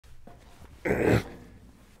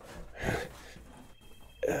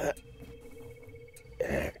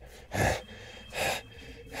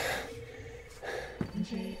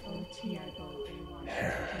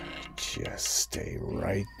Just stay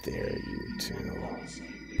right there, you two.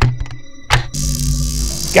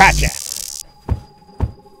 Gotcha!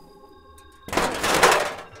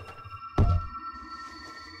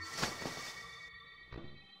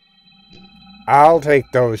 I'll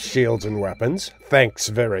take those shields and weapons. Thanks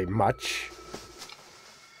very much.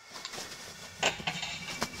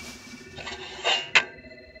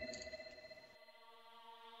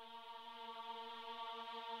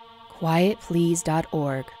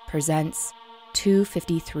 QuietPlease.org presents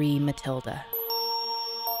 253 Mathilde.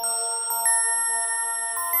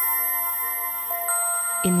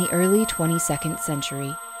 In the early 22nd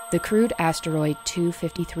century, the crewed asteroid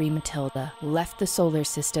 253 Mathilde left the solar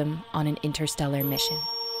system on an interstellar mission.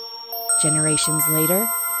 Generations later,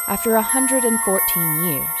 after 114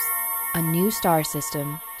 years, a new star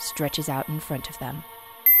system stretches out in front of them.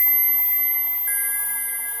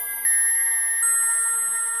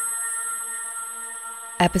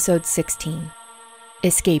 Episode 16,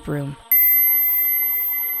 Escape Room.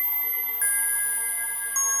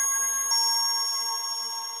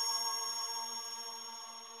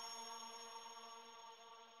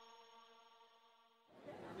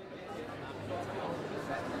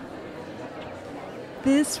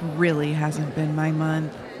 This really hasn't been my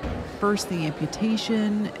month. First the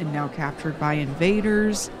amputation, and now captured by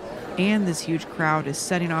invaders, and this huge crowd is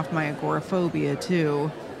setting off my agoraphobia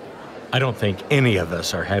too. I don't think any of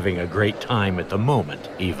us are having a great time at the moment,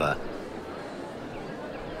 Eva.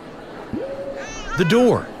 The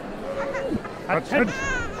door! Attention!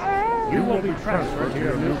 You will be transferred to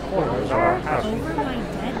your new quarters or house.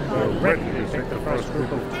 We're ready to take the first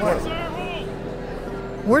group of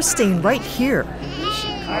 12. We're staying right here.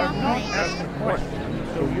 I'm not asking questions,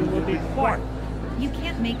 so you will be quiet. You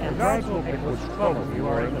can't make The us. guards will pick which 12 of you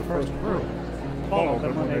are in the first group. Follow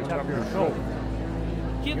them when they tap your shoulder.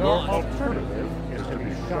 Your alternative is to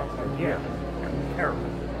be shot again and careful.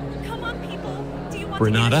 Come on, people. Do you want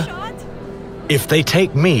Renata? to get a shot? If they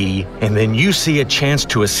take me, and then you see a chance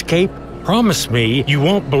to escape, promise me you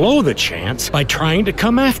won't blow the chance by trying to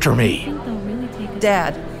come after me. They'll really take us.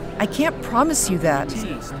 Dad, I can't promise you that.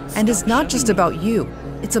 And it's not just about you.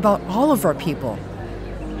 It's about all of our people.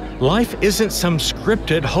 Life isn't some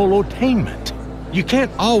scripted holotainment. You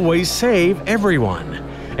can't always save everyone.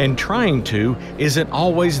 And trying to isn't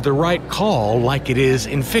always the right call like it is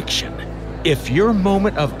in fiction. If your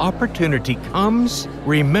moment of opportunity comes,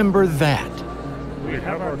 remember that. We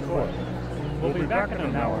have our choice. We'll be back in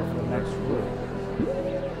an hour for the next group.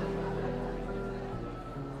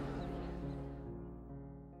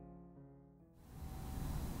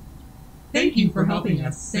 Thank you for helping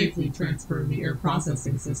us safely transfer the air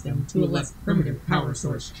processing system to a less primitive power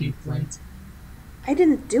source, Chief Flint. I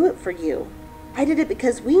didn't do it for you. I did it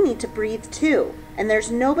because we need to breathe too, and there's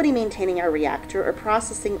nobody maintaining our reactor or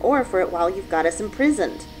processing ore for it while you've got us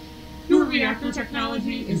imprisoned. Your reactor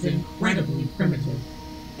technology is incredibly primitive.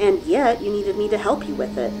 And yet, you needed me to help you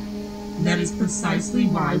with it. That is precisely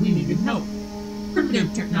why we needed help.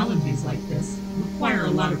 Primitive technologies like this require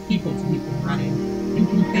a lot of people to keep them running, and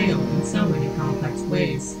can fail in so many complex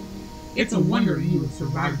ways. It's a wonder you have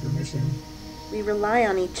survived the mission. We rely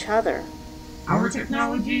on each other. Our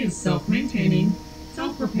technology is self-maintaining,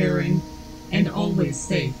 self-repairing, and always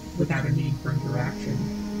safe without a need for interaction.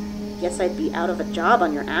 Guess I'd be out of a job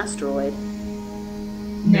on your asteroid.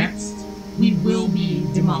 Next, we will be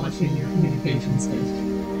demolishing your communication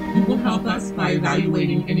station. You will help us by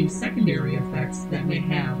evaluating any secondary effects that may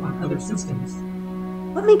have on other systems.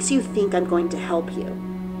 What makes you think I'm going to help you?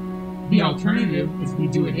 The alternative is we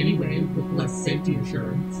do it anyway with less safety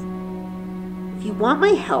assurance. If you want my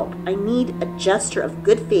help, I need a gesture of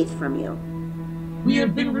good faith from you. We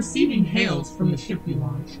have been receiving hails from the ship you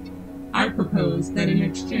launched. I propose that in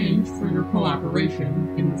exchange for your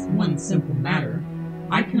cooperation in this one simple matter,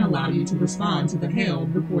 I can allow you to respond to the hail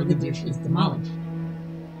before the dish is demolished.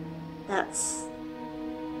 That's...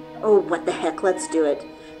 Oh, what the heck, let's do it.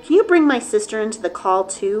 Can you bring my sister into the call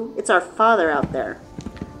too? It's our father out there.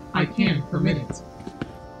 I can permit it.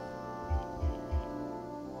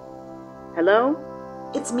 Hello?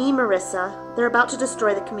 It's me, Marissa. They're about to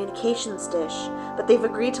destroy the communications dish, but they've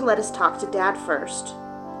agreed to let us talk to Dad first.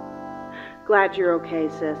 Glad you're okay,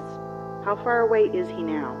 sis. How far away is he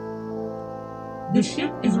now? The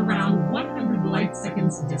ship is around 100 light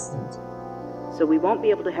seconds distant. So we won't be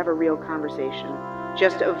able to have a real conversation,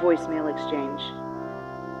 just a voicemail exchange.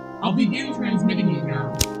 I'll begin transmitting you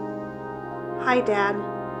now. Hi, Dad.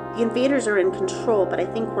 The invaders are in control, but I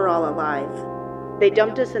think we're all alive. They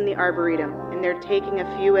dumped us in the Arboretum, and they're taking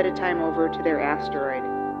a few at a time over to their asteroid.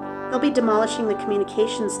 They'll be demolishing the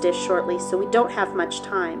communications dish shortly, so we don't have much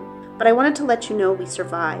time. But I wanted to let you know we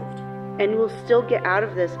survived. And we'll still get out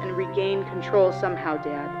of this and regain control somehow,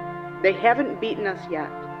 Dad. They haven't beaten us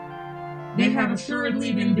yet. They have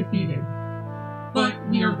assuredly been defeated. But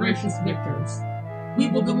we are gracious victors. We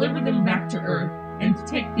will deliver them back to Earth and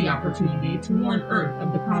take the opportunity to warn Earth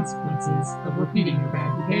of the consequences of repeating your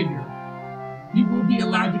bad behavior. You will be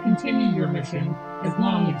allowed to continue your mission as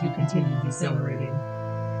long as you continue decelerating.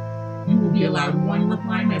 You will be allowed one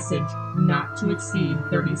reply message not to exceed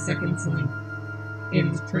 30 seconds length.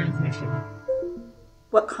 End transmission.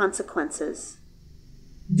 What consequences?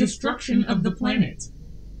 Destruction of the planet.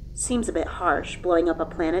 Seems a bit harsh, blowing up a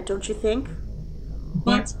planet, don't you think?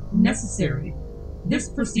 But necessary. This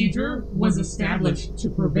procedure was established to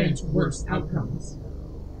prevent worse outcomes.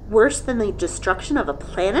 Worse than the destruction of a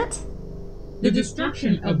planet? The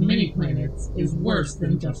destruction of many planets is worse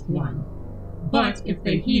than just one. But if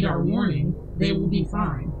they heed our warning, they will be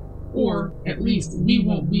fine. Or, at least, we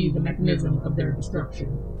won't be the mechanism of their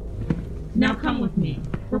destruction. Now come with me.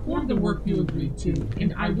 Perform the work you agreed to,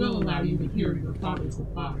 and I will allow you to hear your father's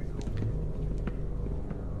reply.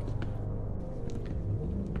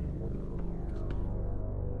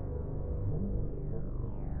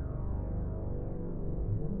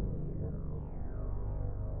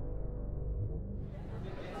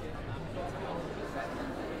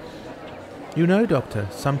 You know, Doctor,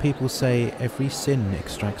 some people say every sin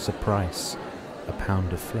extracts a price, a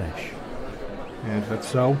pound of flesh. Yeah, if that's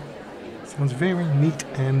so. Sounds very neat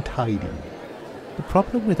and tidy. The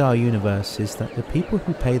problem with our universe is that the people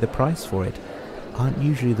who pay the price for it aren't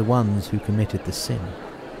usually the ones who committed the sin.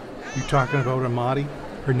 You talking about Amadi?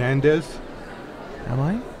 Hernandez? Am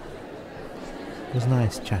I? It was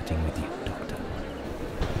nice chatting with you, Doctor.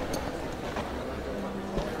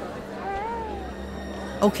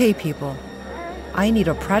 Okay, people. I need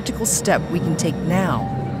a practical step we can take now.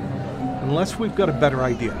 Unless we've got a better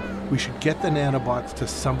idea, we should get the nanobots to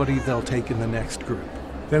somebody they'll take in the next group.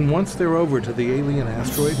 Then once they're over to the alien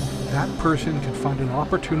asteroid, that person can find an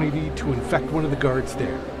opportunity to infect one of the guards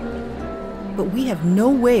there. But we have no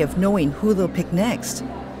way of knowing who they'll pick next.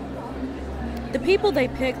 The people they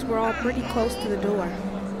picked were all pretty close to the door.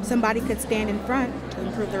 Somebody could stand in front to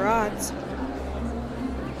improve their odds.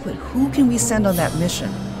 But who can we send on that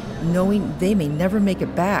mission, knowing they may never make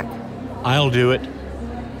it back? I'll do it.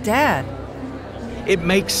 Dad! It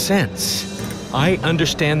makes sense. I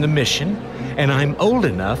understand the mission, and I'm old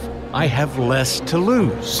enough I have less to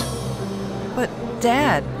lose. But,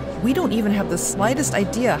 Dad, we don't even have the slightest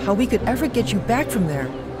idea how we could ever get you back from there.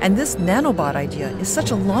 And this nanobot idea is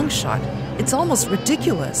such a long shot. It's almost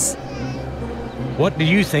ridiculous. What do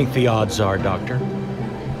you think the odds are, Doctor?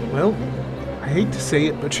 Well, I hate to say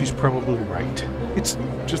it, but she's probably right. It's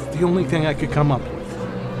just the only thing I could come up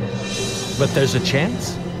with. But there's a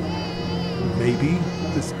chance? Maybe.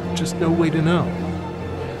 There's just no way to know.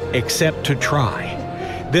 Except to try.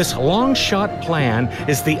 This long-shot plan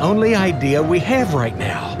is the only idea we have right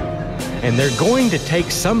now. And they're going to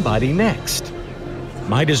take somebody next.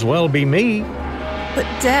 Might as well be me. But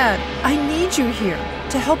Dad, I need you here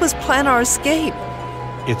to help us plan our escape.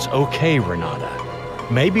 It's okay, Renata.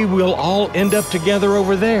 Maybe we'll all end up together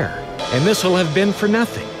over there, and this will have been for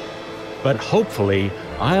nothing. But hopefully,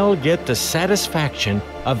 I'll get the satisfaction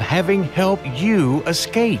of having helped you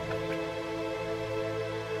escape.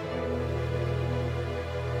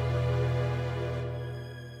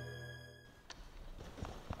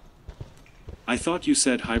 I thought you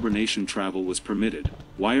said hibernation travel was permitted.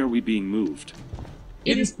 Why are we being moved?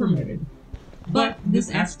 It is permitted. But this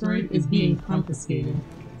asteroid is being confiscated,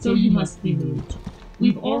 so you must be moved.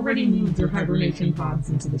 We've already moved your hibernation pods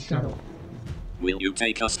into the shuttle. Will you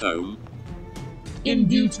take us home? In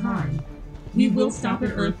due time. We will stop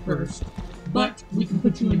at Earth first, but we can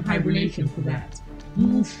put you in hibernation for that.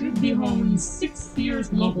 You should be home in 6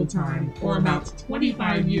 years local time, or about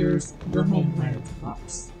 25 years your home planet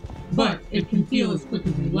clocks. But it can feel as quick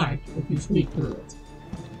as you like if you sleep through it.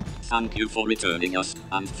 Thank you for returning us,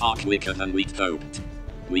 and far quicker than we'd hoped.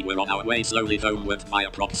 We were on our way slowly homeward by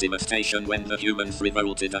Proxima Station when the humans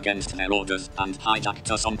revolted against their orders and hijacked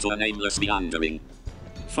us onto an aimless meandering.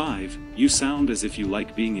 5. You sound as if you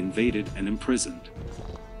like being invaded and imprisoned.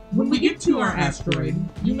 When we get to our asteroid,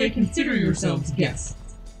 you may consider yourselves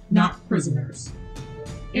guests, not prisoners.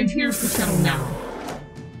 And here's the shuttle now.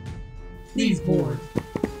 Please board.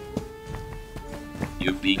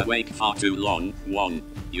 You've been awake far too long, One.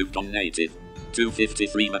 You've donated.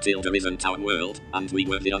 253 Mathilde isn't our world, and we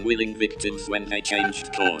were the unwilling victims when they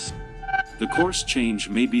changed course. The course change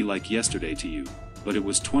may be like yesterday to you, but it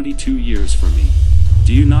was 22 years for me.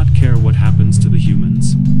 Do you not care what happens to the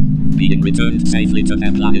humans? Being returned safely to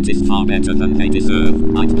their planet is far better than they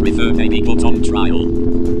deserve. I'd prefer they be put on trial.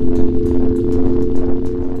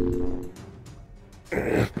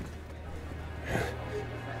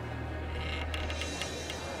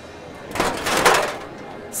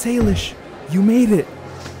 Salish, you made it!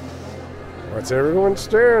 What's everyone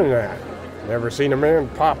staring at? Never seen a man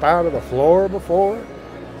pop out of the floor before?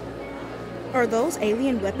 Are those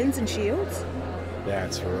alien weapons and shields?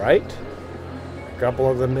 That's right. A couple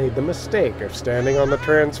of them made the mistake of standing on the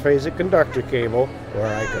transphasic conductor cable where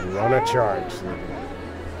I could run a charge through.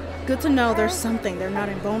 Good to know there's something they're not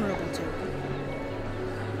invulnerable to.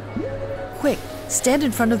 Quick, stand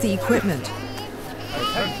in front of the equipment.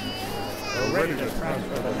 Attention! We're ready to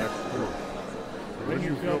transfer the next group. When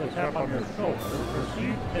you feel the tap on your shoulder,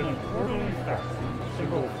 proceed in an orderly fashion,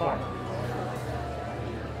 single file.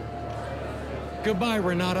 Goodbye,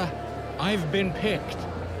 Renata. I've been picked.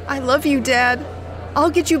 I love you, Dad. I'll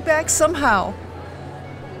get you back somehow.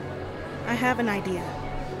 I have an idea.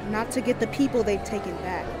 Not to get the people they've taken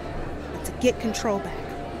back, but to get control back.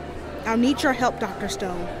 I'll need your help, Dr.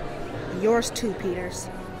 Stone. And yours too, Peters.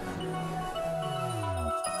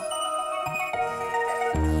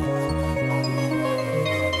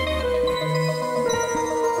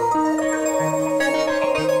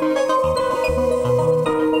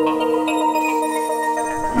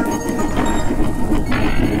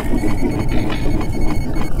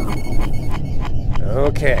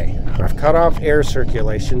 Okay, I've cut off air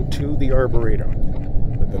circulation to the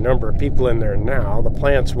Arboretum. With the number of people in there now, the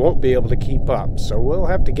plants won't be able to keep up, so we'll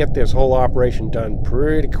have to get this whole operation done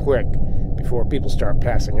pretty quick before people start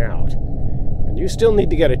passing out. And you still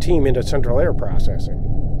need to get a team into central air processing.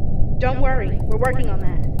 Don't worry, we're working on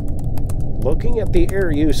that. Looking at the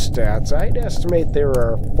air use stats, I'd estimate there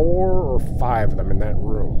are 4 or 5 of them in that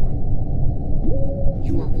room.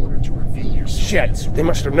 You are ordered to reveal your Shit! They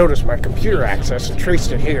must have noticed my computer access and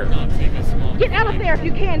traced it here. Get out of there if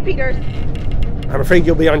you can, Peters! I'm afraid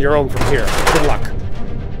you'll be on your own from here. Good luck.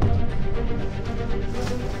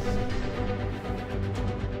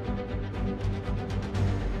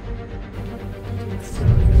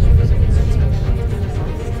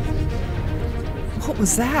 What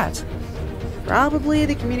was that? Probably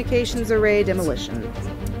the communications array demolition.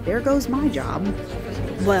 There goes my job.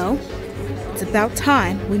 Well, it's about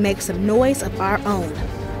time we make some noise of our own.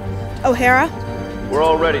 O'Hara? We're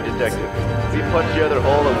all ready, Detective. We punch the other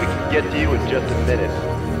hole and we can get to you in just a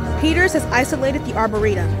minute. Peters has isolated the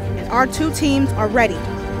Arboretum, and our 2 teams are ready.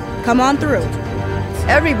 Come on through.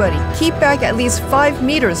 Everybody, keep back at least 5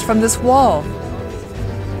 meters from this wall.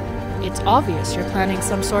 It's obvious you're planning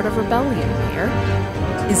some sort of rebellion here.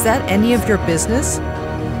 Is that any of your business?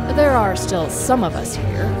 There are still some of us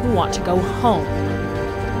here who want to go home.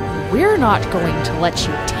 We're not going to let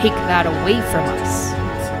you take that away from us.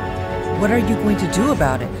 What are you going to do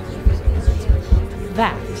about it?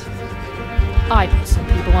 That. I put some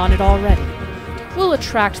people on it already. We'll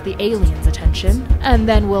attract the aliens' attention, and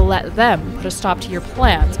then we'll let them put a stop to your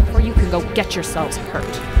plans before you can go get yourselves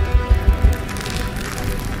hurt.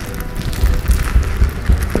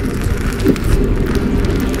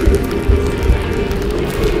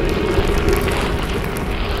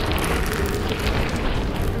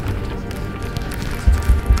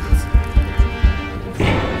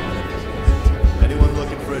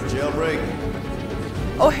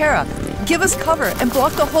 O'Hara, give us cover and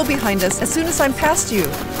block the hole behind us as soon as I'm past you.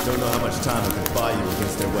 Don't know how much time I can buy you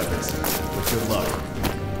against their weapons, but good luck.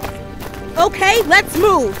 Okay, let's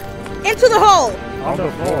move! Into the hole! On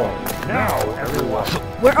the floor. Now, everyone.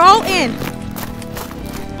 We're all in!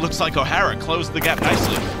 Looks like O'Hara closed the gap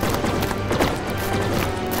nicely.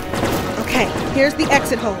 Okay, here's the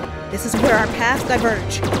exit hole. This is where our paths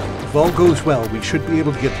diverge. If all goes well, we should be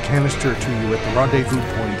able to get the canister to you at the rendezvous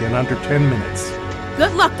point in under 10 minutes.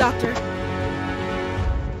 Good luck, Doctor.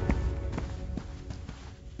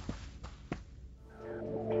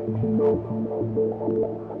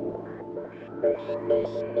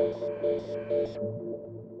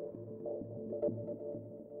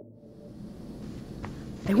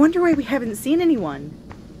 I wonder why we haven't seen anyone.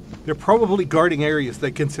 They're probably guarding areas they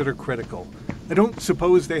consider critical. I don't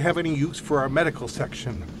suppose they have any use for our medical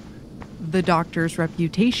section. The doctor's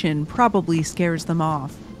reputation probably scares them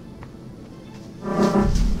off.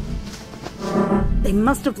 They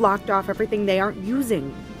must have locked off everything they aren't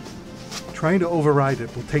using. Trying to override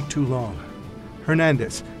it will take too long.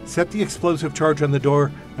 Hernandez, set the explosive charge on the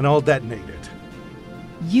door and I'll detonate it.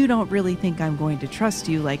 You don't really think I'm going to trust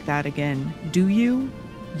you like that again, do you?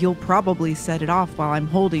 You'll probably set it off while I'm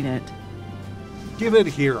holding it. Give it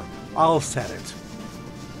here. I'll set it.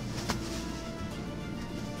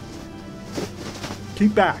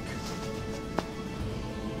 Keep back.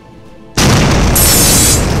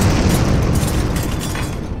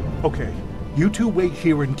 Okay, you two wait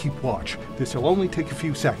here and keep watch. This'll only take a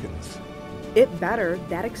few seconds. It better.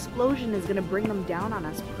 That explosion is gonna bring them down on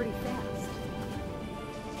us pretty fast.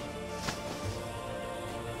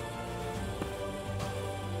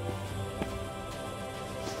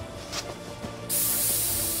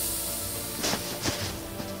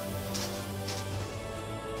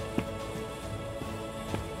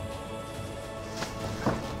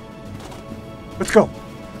 Let's go.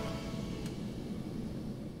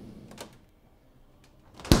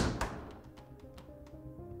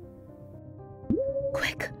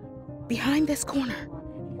 Quick! Behind this corner.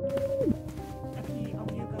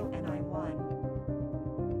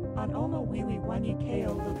 On Omo Wili Wani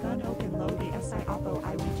Kale Lugun Open Lodi Si Apo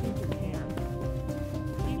I Wichu Japan.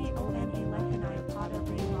 Kini One Eleven Iapata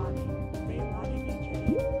Re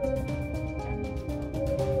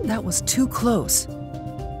Lodi. That was too close.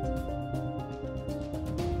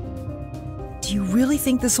 Do you really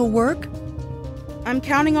think this will work? I'm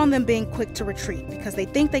counting on them being quick to retreat because they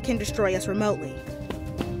think they can destroy us remotely.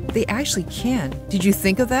 They actually can. Did you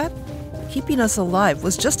think of that? Keeping us alive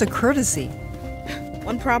was just a courtesy.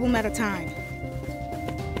 One problem at a time.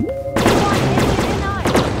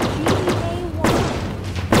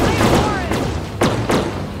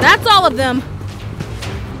 That's all of them!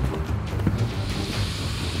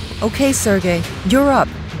 Okay, Sergey, you're up.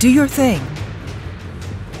 Do your thing.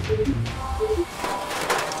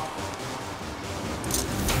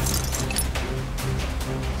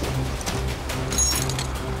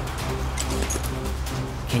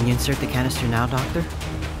 Can you insert the canister now, Doctor?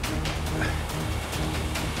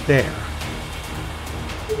 There.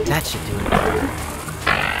 That should do it.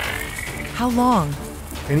 How long?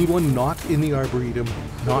 Anyone not in the Arboretum,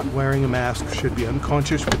 not wearing a mask, should be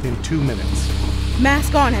unconscious within 2 minutes.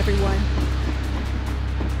 Mask on, everyone.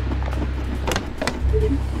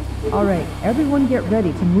 All right, everyone get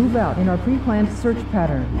ready to move out in our pre-planned search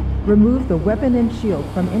pattern. Remove the weapon and shield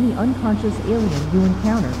from any unconscious alien you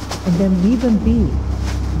encounter, and then leave them be.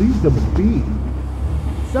 Leave them be?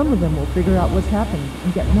 Some of them will figure out what's happening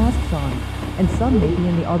and get masks on, and some may be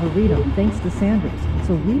in the Arboretum thanks to Sanders,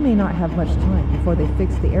 so we may not have much time before they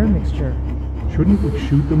fix the air mixture. Shouldn't we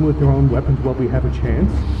shoot them with their own weapons while we have a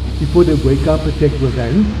chance? Before they wake up and take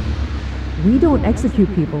revenge? We don't execute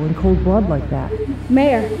people in cold blood like that.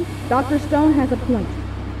 Mayor, Dr. Stone has a point.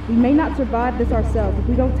 We may not survive this ourselves if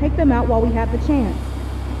we don't take them out while we have the chance.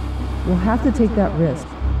 We'll have to take that risk.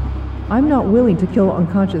 I'm not willing to kill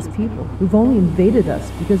unconscious people who've only invaded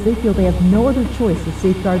us because they feel they have no other choice to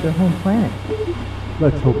safeguard their home planet.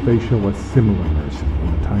 Let's hope they show us similar mercy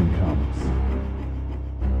when the time comes.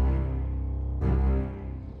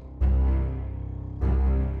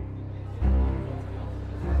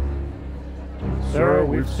 Sir,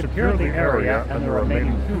 we've secured the area and the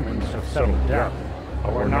remaining humans have settled down,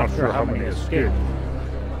 but we're not sure how many escaped.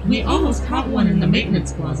 We almost caught one in the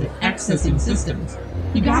maintenance closet, accessing systems.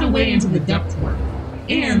 He got away into the ductwork,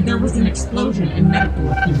 and there was an explosion in medical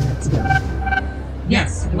a few minutes ago.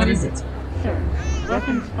 Yes, what is it? Sir,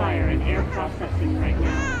 weapons fire and air processing right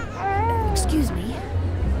now. Excuse me.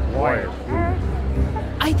 Quiet.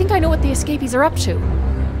 I think I know what the escapees are up to.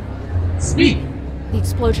 Speak. The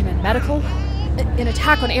explosion in medical, an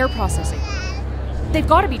attack on air processing. They've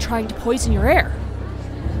got to be trying to poison your air.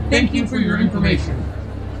 Thank you for your information.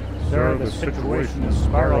 Sir, the situation is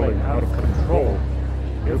spiraling out of control.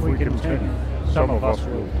 If we continue, some of us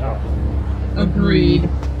will die. Agreed.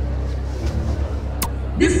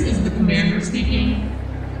 This is the commander speaking.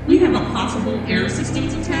 We have a possible air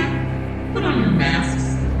systems attack. Put on your masks,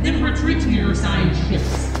 then retreat to your assigned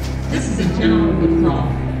ships. This is a general withdrawal.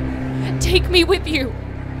 Take me with you!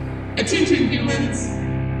 Attention, humans!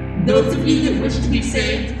 Those of you that wish to be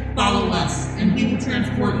saved, follow us, and we will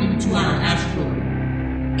transport you to our asteroid.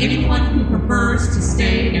 Anyone who prefers to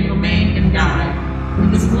stay and remain and die when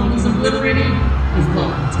this world is obliterated is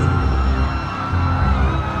welcome to.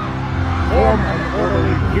 Form an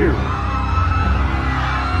orderly queue.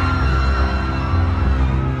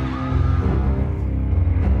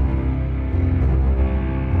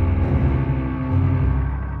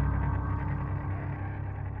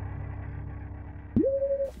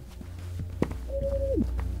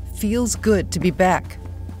 Feels good to be back.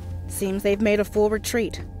 Seems they've made a full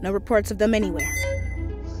retreat. No reports of them anywhere.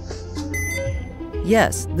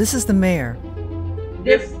 Yes, this is the mayor.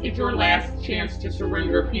 This is your last chance to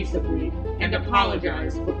surrender peaceably and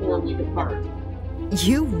apologize before we depart.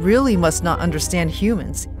 You really must not understand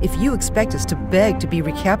humans if you expect us to beg to be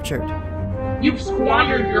recaptured. You've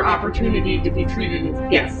squandered your opportunity to be treated as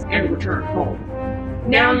guests and return home.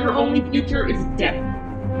 Now your only future is death.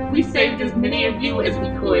 We saved as many of you as we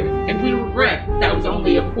could, and we regret that was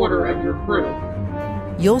only a quarter of your crew.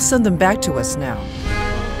 You'll send them back to us now.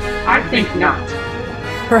 I think not.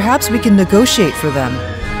 Perhaps we can negotiate for them.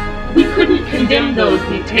 We couldn't condemn those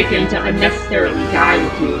we've taken to unnecessarily die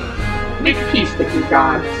with you. Make peace with you,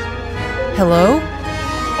 gods. Hello?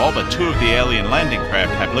 All but 2 of the alien landing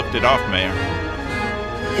craft have lifted off, Mayor.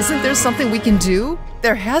 Isn't there something we can do?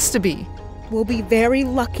 There has to be. We'll be very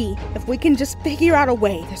lucky if we can just figure out a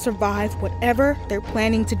way to survive whatever they're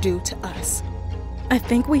planning to do to us. I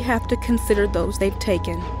think we have to consider those they've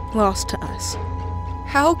taken lost to us.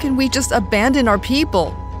 How can we just abandon our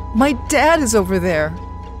people? My dad is over there.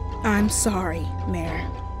 I'm sorry, Mayor.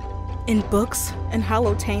 In books and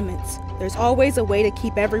holotainments, there's always a way to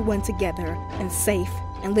keep everyone together and safe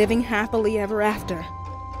and living happily ever after.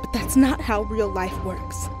 But that's not how real life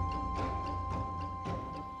works.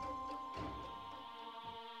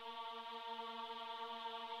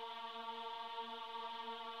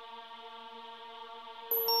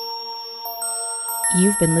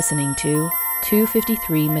 You've been listening to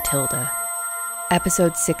 253 Mathilde,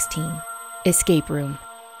 Episode 16, Escape Room.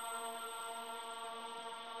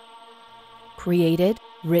 Created,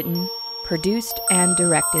 written, produced, and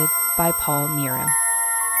directed by Paul Neeram.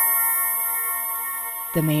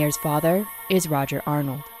 The mayor's father is Roger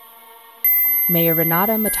Arnold. Mayor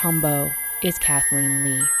Renata Matumbo is Kathleen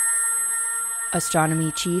Lee.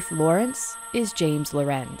 Astronomy Chief Lawrence is James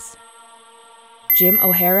Lorenz. Jim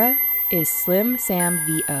O'Hara is Slim Sam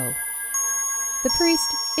V.O. The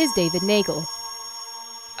priest is David Nagel.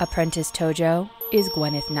 Apprentice Tojo is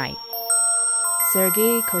Gwyneth Knight.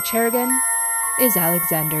 Sergei Kochergan is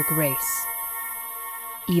Alexander Grace.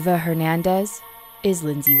 Eva Hernandez is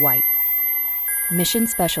Lindsay White. Mission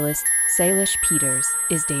Specialist Salish Peters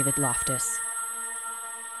is David Loftus.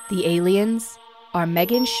 The aliens are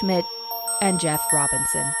Megan Schmidt and Jeff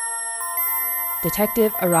Robinson.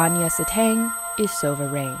 Detective Aranya Satang is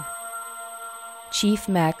Sova Rain. Chief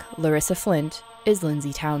Mech Larissa Flint is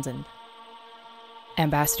Lindsay Townsend.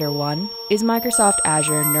 Ambassador 1 is Microsoft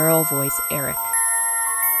Azure Neural Voice Eric.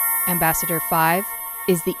 Ambassador 5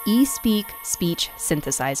 is the eSpeak speech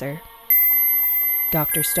synthesizer.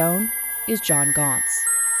 Dr. Stone is John Gauntz.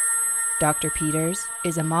 Dr. Peters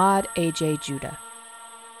is Ahmad A.J. Judah.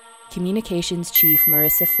 Communications Chief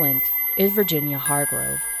Marissa Flint is Virginia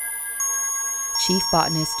Hargrove. Chief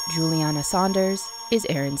Botanist Juliana Saunders is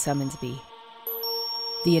Aaron Summonsby.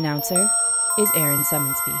 The announcer is Aaron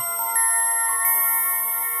Summonsby.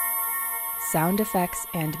 Sound effects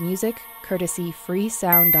and music courtesy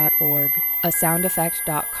freesound.org,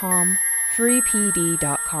 asoundeffect.com,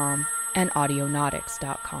 freepd.com, and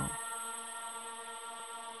audionautics.com.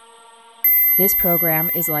 This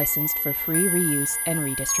program is licensed for free reuse and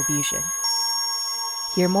redistribution.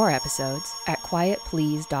 Hear more episodes at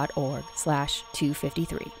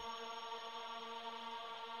quietplease.org/253.